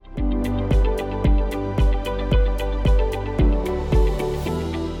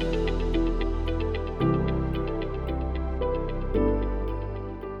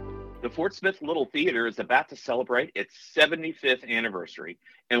Fort Smith Little Theater is about to celebrate its 75th anniversary,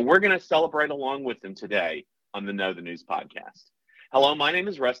 and we're going to celebrate along with them today on the Know the News podcast. Hello, my name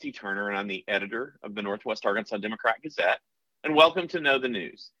is Rusty Turner, and I'm the editor of the Northwest Arkansas Democrat-Gazette, and welcome to Know the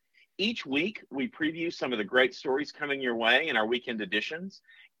News. Each week, we preview some of the great stories coming your way in our weekend editions,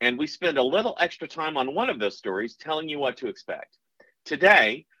 and we spend a little extra time on one of those stories telling you what to expect.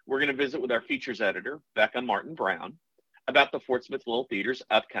 Today, we're going to visit with our features editor, Becca Martin-Brown, about the Fort Smith Little Theater's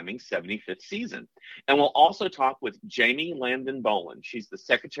upcoming 75th season. And we'll also talk with Jamie Lamdin-Bowlin. She's the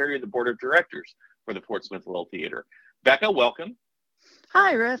secretary of the board of directors for the Fort Smith Little Theater. Becca, welcome.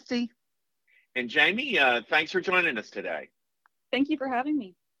 Hi, Rusty. And Jamie, thanks for joining us today. Thank you for having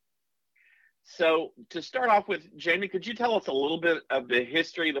me. So to start off with, Jamie, could you tell us a little bit of the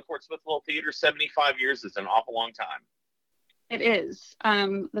history of the Fort Smith Little Theater? 75 years is an awful long time. It is.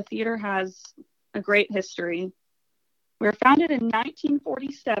 The theater has a great history. We were founded in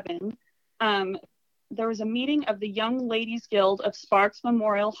 1947. There was a meeting of the Young Ladies Guild of Sparks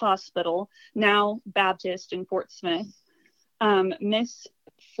Memorial Hospital, now Baptist in Fort Smith. Miss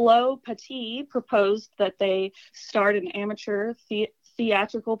Flo Petit proposed that they start an amateur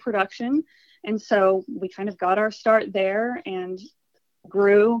theatrical production. And so we kind of got our start there and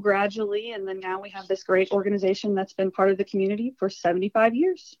grew gradually. And then now we have this great organization that's been part of the community for 75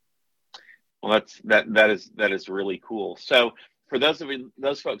 years. Well, that is really cool. So for those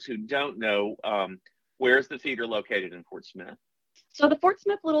folks who don't know, where is the theater located in Fort Smith? So the Fort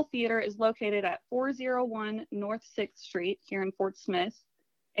Smith Little Theater is located at 401 North 6th Street here in Fort Smith.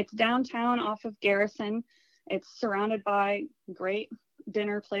 It's downtown off of Garrison. It's surrounded by great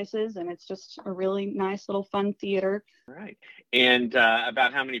dinner places, and it's just a really nice little fun theater. Right. And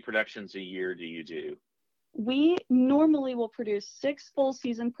about how many productions a year do you do? We normally will produce 6 full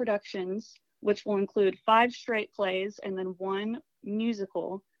season productions, which will include 5 straight plays and then 1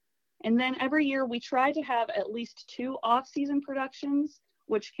 musical. And then every year we try to have at least 2 off-season productions,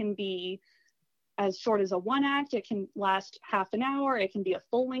 which can be as short as a 1-act. It can last half an hour. It can be a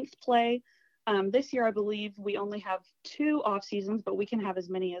full-length play. This year, I believe we only have 2 off-seasons, but we can have as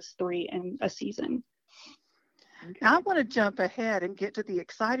many as 3 in a season. Now I want to jump ahead and get to the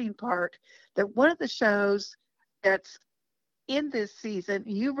exciting part that one of the shows that's in this season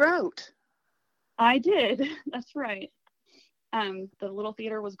you wrote. I did. That's right. The Little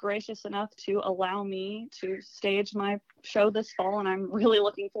Theater was gracious enough to allow me to stage my show this fall, and I'm really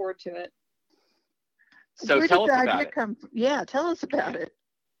looking forward to it. So Where tell did us the about idea it. come from? Yeah, tell us about it.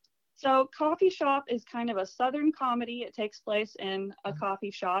 So Coffee Shop is kind of a Southern comedy. It takes place in a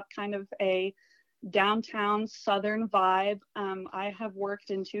coffee shop, kind of a downtown Southern vibe. I have worked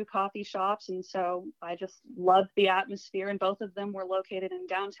in 2 coffee shops, and so I just loved the atmosphere, and both of them were located in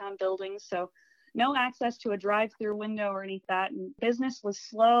downtown buildings. So no access to a drive-through window or anything like that. And business was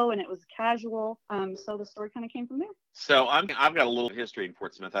slow and it was casual. So the story kind of came from there. So I've got a little history in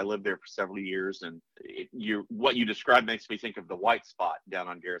Fort Smith. I lived there for several years, and what you described makes me think of the White Spot down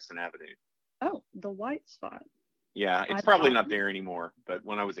on Garrison Avenue. Oh, the White Spot. Yeah, it's probably not there anymore, but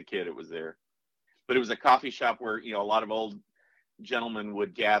when I was a kid, it was there. But it was a coffee shop where, a lot of old gentlemen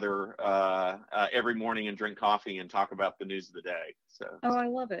would gather every morning and drink coffee and talk about the news of the day. So. Oh, I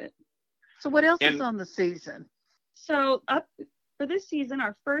love it. So what else is on the season? So for this season,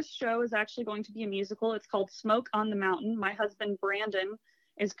 our first show is actually going to be a musical. It's called Smoke on the Mountain. My husband, Brandon,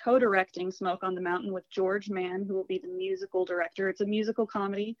 is co-directing Smoke on the Mountain with George Mann, who will be the musical director. It's a musical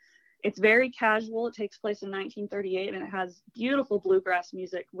comedy. It's very casual. It takes place in 1938, and it has beautiful bluegrass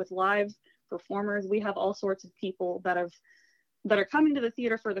music with live performers. We have all sorts of people that are coming to the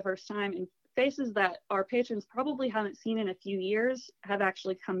theater for the first time, and faces that our patrons probably haven't seen in a few years have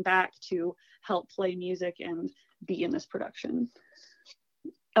actually come back to help play music and be in this production.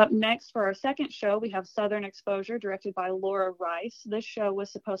 Up next for our second show, we have Southern Exposure, directed by Laura Rice. This show was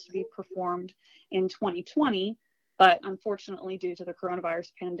supposed to be performed in 2020, but unfortunately, due to the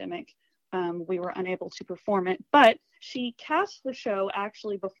coronavirus pandemic, we were unable to perform it. But she cast the show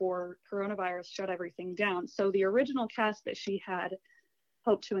actually before coronavirus shut everything down. So the original cast that she had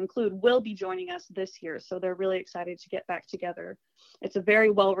hoped to include will be joining us this year. So they're really excited to get back together. It's a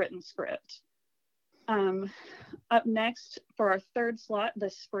very well-written script. Up next for our third slot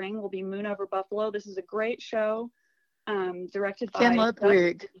this spring will be Moon Over Buffalo. This is a great show, directed by Ken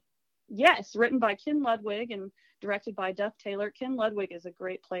Ludwig. Yes, written by Ken Ludwig and directed by Duff Taylor. Ken Ludwig is a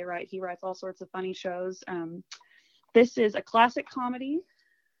great playwright. He writes all sorts of funny shows. This is a classic comedy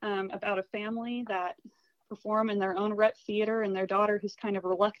about a family that perform in their own rep theater and their daughter who's kind of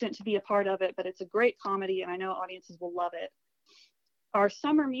reluctant to be a part of it, but it's a great comedy and I know audiences will love it. Our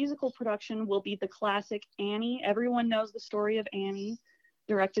summer musical production will be the classic Annie. Everyone knows the story of Annie.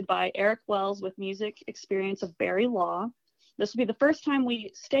 directed by Eric Wells with music experience of Barry Law. This will be the first time we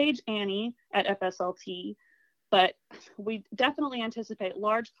stage Annie at FSLT, but we definitely anticipate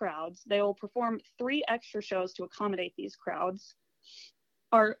large crowds. They will perform 3 extra shows to accommodate these crowds.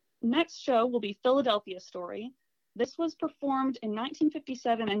 Our next show will be Philadelphia Story. This was performed in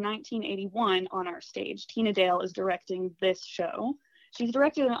 1957 and 1981 on our stage. Tina Dale is directing this show. She's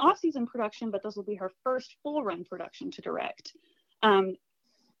directed an off-season production, but this will be her first full-run production to direct.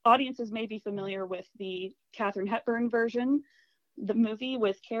 Audiences may be familiar with the Katharine Hepburn version, the movie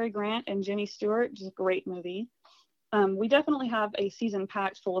with Cary Grant and Jimmy Stewart, which is a great movie. We definitely have a season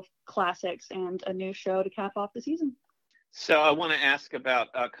packed full of classics and a new show to cap off the season. So I want to ask about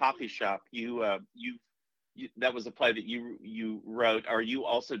Coffee Shop. You that was a play that you wrote. Are you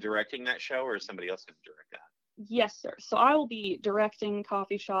also directing that show, or is somebody else going to direct that? Yes, sir. So I will be directing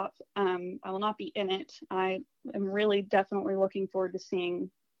Coffee Shop. I will not be in it. I am really definitely looking forward to seeing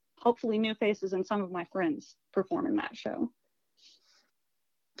hopefully new faces and some of my friends perform in that show.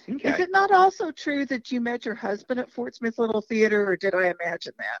 Okay. Is it not also true that you met your husband at Fort Smith Little Theater, or did I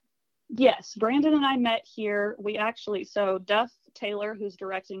imagine that? Yes, Brandon and I met here. So Duff Taylor, who's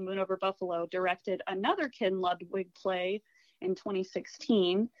directing Moon Over Buffalo, directed another Ken Ludwig play in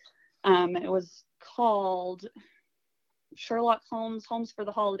 2016. It was called Sherlock Holmes, Holmes for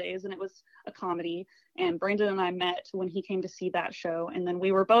the Holidays, and it was a comedy. And Brandon and I met when he came to see that show. And then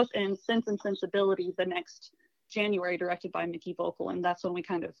we were both in Sense and Sensibility the next January, directed by Mickey Vocal. And that's when we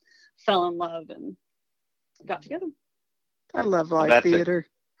kind of fell in love and got together. I love live theater.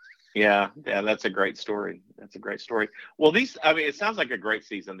 Yeah, that's a great story. Well, it sounds like a great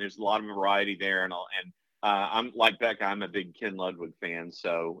season. There's a lot of variety there, and I'm like Becca. I'm a big Ken Ludwig fan,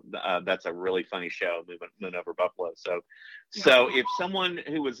 so that's a really funny show, Moon Over Buffalo. So if someone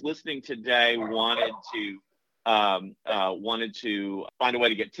who was listening today wanted to find a way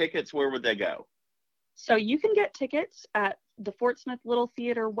to get tickets, where would they go? So you can get tickets at the Fort Smith Little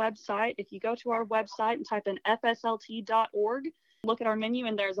Theater website. If you go to our website and type in fslt.org, look at our menu,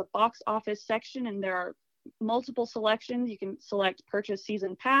 and there's a box office section, and there are multiple selections. You can select purchase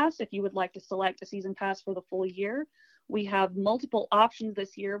season pass if you would like to select a season pass for the full year. We have multiple options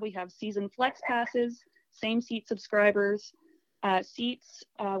this year. We have season flex passes, same seat subscribers, seats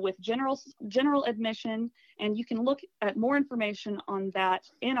with general admission, and you can look at more information on that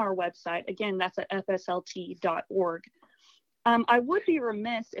in our website. Again, that's at fslt.org. I would be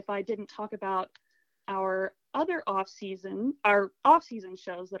remiss if I didn't talk about our off-season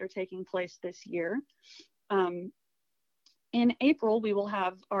shows that are taking place this year. In April, we will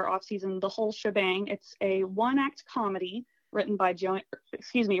have our off-season, The Whole Shebang. It's a one-act comedy written by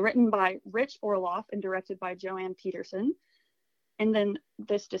Rich Orloff and directed by Joanne Peterson. And then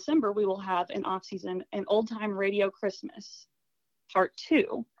this December, we will have an off-season, An Old Time Radio Christmas, Part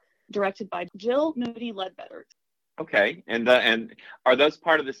 2, directed by Jill Moody Ledbetter. Okay, and are those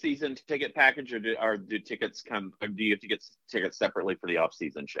part of the season ticket package, or do tickets come? Or do you have to get tickets separately for the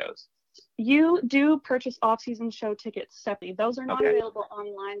off-season shows? You do purchase off-season show tickets separately. Those are not available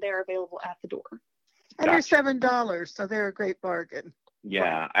online; they are available at the door. And they're $7, so they're a great bargain.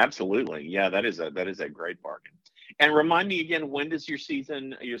 Yeah, absolutely. Yeah, that is a great bargain. And remind me again, when does your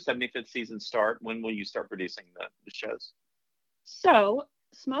 75th season start? When will you start producing the shows? So,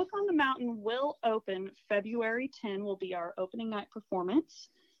 Smoke on the Mountain will open February 10, will be our opening night performance.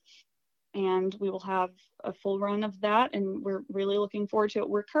 And we will have a full run of that, and we're really looking forward to it.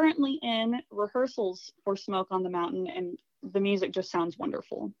 We're currently in rehearsals for Smoke on the Mountain, and the music just sounds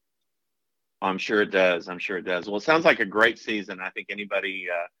wonderful. I'm sure it does. Well, it sounds like a great season. I think anybody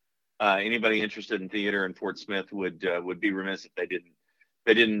interested in theater in Fort Smith would be remiss if they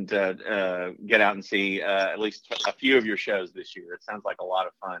didn't get out and see at least a few of your shows this year. It sounds like a lot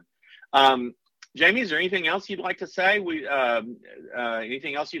of fun. Jamie, is there anything else you'd like to say?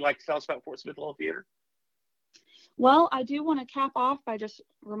 Anything else you'd like to tell us about Fort Smith Little Theater? Well, I do want to cap off by just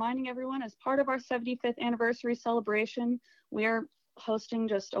reminding everyone, as part of our 75th anniversary celebration, we are hosting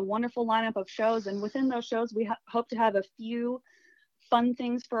just a wonderful lineup of shows. And within those shows, we hope to have a few fun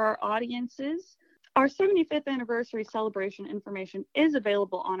things for our audiences. Our 75th anniversary celebration information is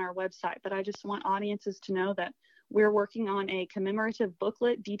available on our website, but I just want audiences to know that we're working on a commemorative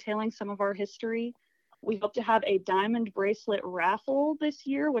booklet detailing some of our history. We hope to have a diamond bracelet raffle this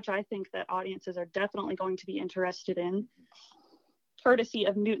year, which I think that audiences are definitely going to be interested in, courtesy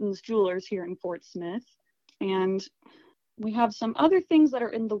of Newton's Jewelers here in Fort Smith. And we have some other things that are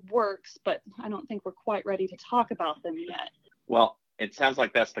in the works, but I don't think we're quite ready to talk about them yet. Well, it sounds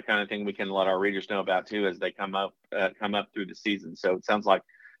like that's the kind of thing we can let our readers know about too as they come up through the season. So it sounds like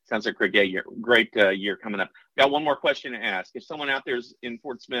Sounds like a great year coming up. Got one more question to ask. If someone out there's in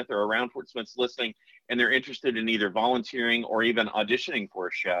Fort Smith or around Fort Smith's listening and they're interested in either volunteering or even auditioning for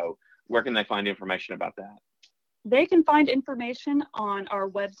a show, where can they find information about that? They can find information on our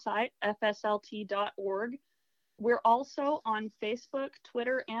website, fslt.org. We're also on Facebook,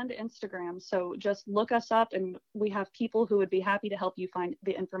 Twitter, and Instagram. So just look us up, and we have people who would be happy to help you find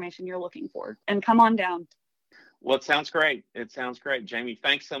the information you're looking for. And come on down. Well, it sounds great. Jamie,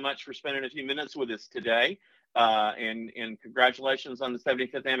 thanks so much for spending a few minutes with us today. And congratulations on the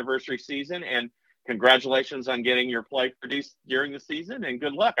 75th anniversary season. And congratulations on getting your play produced during the season. And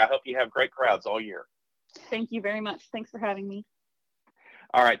good luck. I hope you have great crowds all year. Thank you very much. Thanks for having me.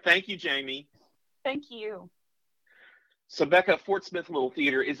 All right. Thank you, Jamie. Thank you. So, Becca, Fort Smith Little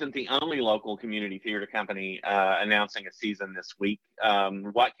Theater isn't the only local community theater company announcing a season this week.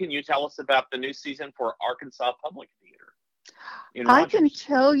 What can you tell us about the new season for Arkansas Public Theater? I can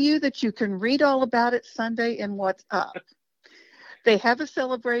tell you that you can read all about it Sunday in What's Up. They have a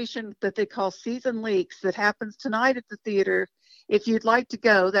celebration that they call Season Leaks that happens tonight at the theater. If you'd like to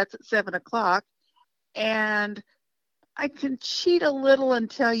go, that's at 7 o'clock. And I can cheat a little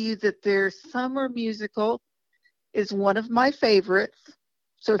and tell you that their summer musical is one of my favorites.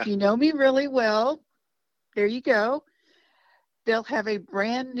 So if you know me really well, there you go. They'll have a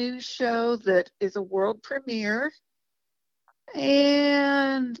brand new show that is a world premiere.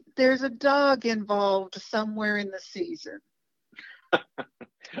 And there's a dog involved somewhere in the season.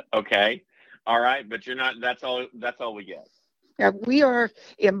 Okay. All right. But that's all we get. Yeah, we are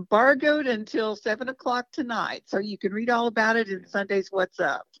embargoed until 7 o'clock tonight. So you can read all about it in Sunday's What's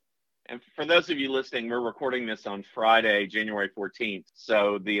Up. And for those of you listening, we're recording this on Friday, January 14th.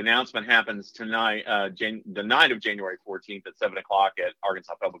 So the announcement happens tonight, the night of January 14th at 7 o'clock at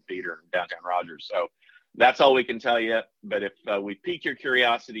Arkansas Public Theater in downtown Rogers. So that's all we can tell you. But if we piqued your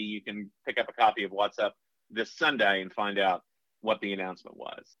curiosity, you can pick up a copy of What's Up this Sunday and find out what the announcement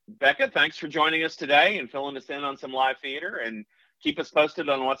was. Becca, thanks for joining us today and filling us in on some live theater, and keep us posted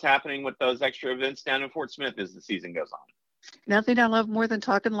on what's happening with those extra events down in Fort Smith as the season goes on. Nothing I love more than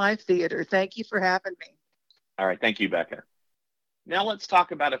talking live theater. Thank you for having me. All right. Thank you, Becca. Now let's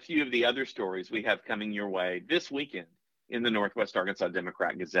talk about a few of the other stories we have coming your way this weekend in the Northwest Arkansas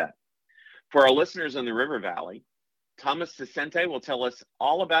Democrat-Gazette. For our listeners in the River Valley, Thomas Cicente will tell us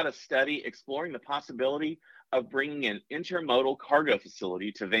all about a study exploring the possibility of bringing an intermodal cargo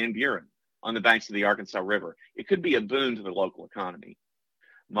facility to Van Buren on the banks of the Arkansas River. It could be a boon to the local economy.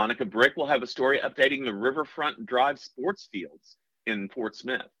 Monica Brick will have a story updating the Riverfront Drive sports fields in Fort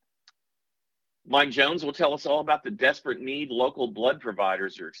Smith. Mike Jones will tell us all about the desperate need local blood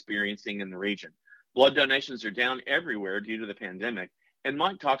providers are experiencing in the region. Blood donations are down everywhere due to the pandemic, and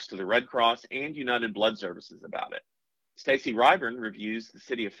Mike talks to the Red Cross and United Blood Services about it. Stacy Ryburn reviews the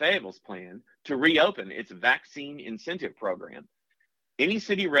City of Fayetteville's plan to reopen its vaccine incentive program. Any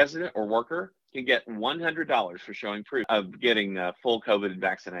city resident or worker can get $100 for showing proof of getting full COVID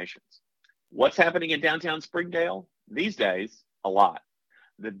vaccinations. What's happening in downtown Springdale? These days, a lot.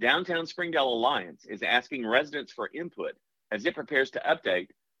 The Downtown Springdale Alliance is asking residents for input as it prepares to update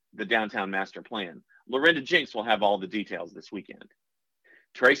the downtown master plan. Lorinda Jinks will have all the details this weekend.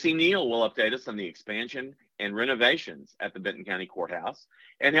 Tracy Neal will update us on the expansion and renovations at the Benton County Courthouse,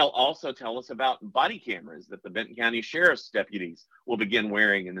 and he'll also tell us about body cameras that the Benton County Sheriff's deputies will begin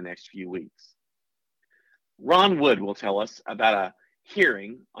wearing in the next few weeks. Ron Wood will tell us about a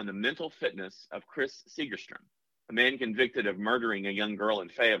hearing on the mental fitness of Chris Segerstrom, a man convicted of murdering a young girl in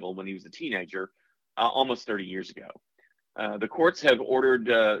Fayetteville when he was a teenager almost 30 years ago. The courts have ordered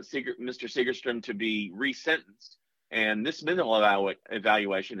Mr. Segerstrom to be resentenced, and this mental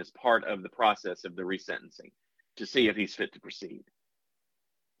evaluation is part of the process of the resentencing to see if he's fit to proceed.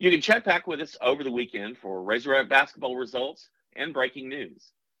 You can check back with us over the weekend for Razorback basketball results and breaking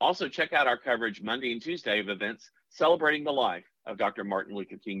news. Also, check out our coverage Monday and Tuesday of events celebrating the life of Dr. Martin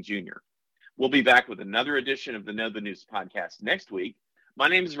Luther King Jr. We'll be back with another edition of the Know the News podcast next week. My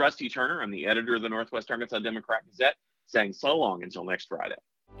name is Rusty Turner. I'm the editor of the Northwest Arkansas Democrat-Gazette, saying so long until next Friday.